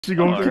She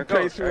gonna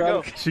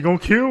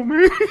kill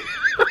me.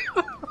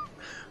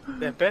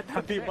 They bet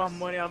I beat my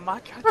money on my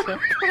goddamn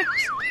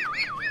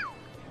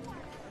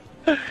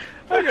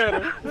I got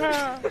it.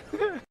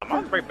 I'm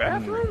on the right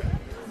bathroom.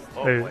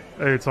 Oh, hey, boy.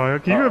 hey, Tanya,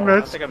 can you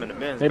imagine? I think I'm in the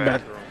men's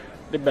bathroom.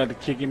 They about to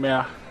kick him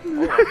out.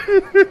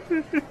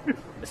 It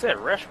said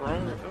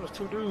restroom. There was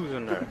 2 dudes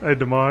in there. Hey,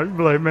 Demar, you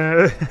be like,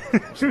 man.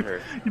 You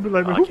be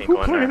like, man, who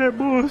playing that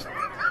bullshit?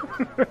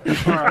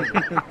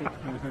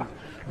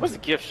 What's the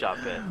gift shop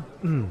at?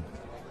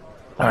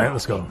 All right,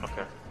 let's go.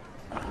 Okay.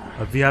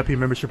 A VIP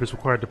membership is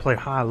required to play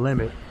high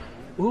limit.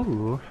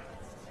 Ooh.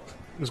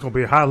 There's gonna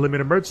be a high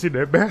limit emergency in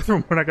that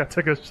bathroom when I gotta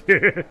take a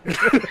shit.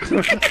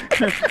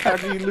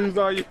 After you lose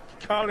all your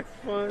county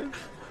funds.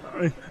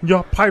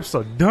 Y'all pipes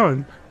are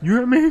done. You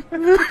hear me?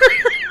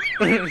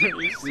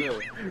 You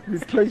silly.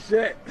 Just play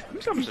Shaq.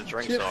 How much the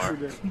drinks are?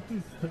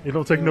 It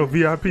don't take no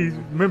VIP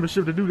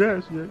membership to do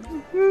that shit.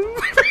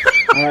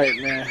 Alright,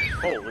 man.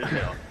 Holy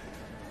hell.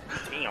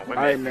 Damn,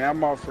 Alright, man.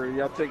 I'm off for it.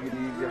 Y'all take it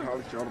easy. I'll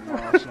holler at y'all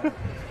tomorrow. So.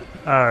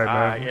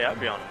 Alright, man. Yeah, I'll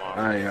be on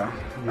tomorrow. Alright, y'all.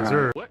 Yes,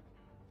 sir. What?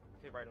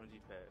 Hit right on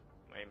G-pad.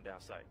 I'm aiming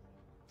down sight.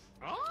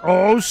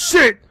 Oh,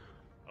 shit!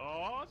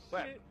 Oh,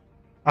 shit.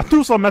 I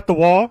threw something at the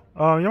wall.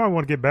 Y'all might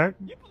want to get back.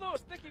 You blew a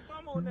sticky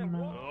bomb on that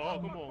wall. Oh,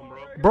 come on, bro.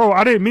 Bro,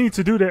 I didn't mean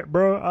to do that,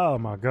 bro. Oh,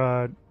 my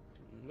God.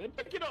 Then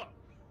pick it up.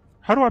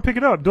 How do I pick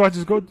it up? Do I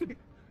just go... You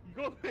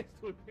go next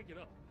to it, pick it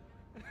up.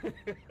 You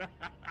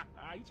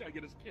trying to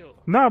get us killed.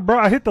 Nah, bro,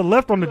 I hit the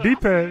left on the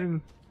D-pad.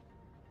 And...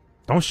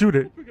 Don't shoot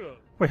it. Pick it up.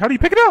 Wait, how do you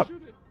pick it up?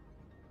 Shoot it.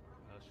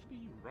 Should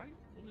be right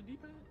on the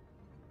D-pad.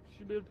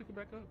 Should be able to pick it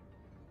back up.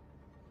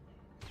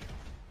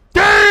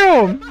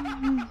 Damn! What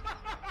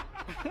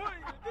are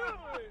you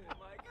doing,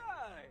 my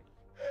guy?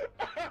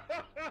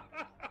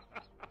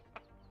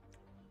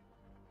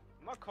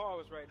 My car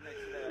was right next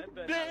to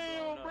that.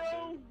 Damn,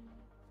 bro!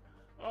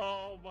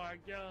 Oh my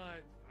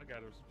god! I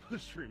got a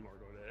stream mark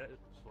on that.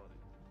 It's funny.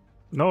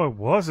 No, it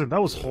wasn't.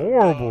 That was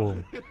horrible.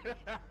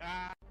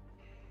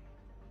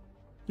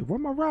 Dude, where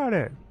my ride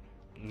at?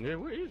 Yeah,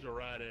 where is your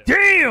ride at?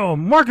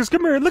 Damn, Marcus,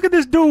 come here. Look at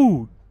this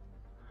dude.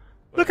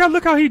 Look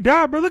how he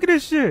died, bro. Look at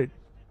this shit.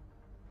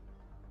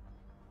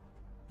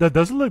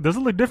 Does it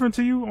look different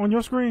to you on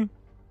your screen?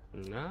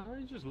 Nah,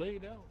 he just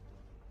laid out.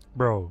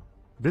 Bro,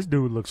 this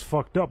dude looks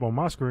fucked up on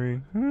my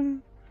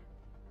screen.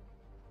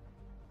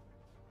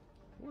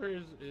 Where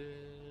is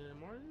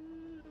Martin?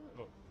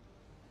 Oh.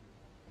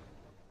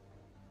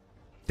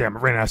 Damn, I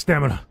ran out of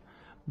stamina.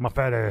 My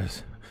fat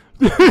ass.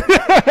 You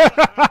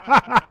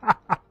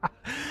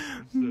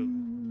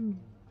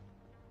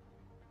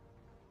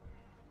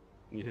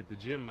hit the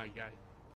gym, my guy.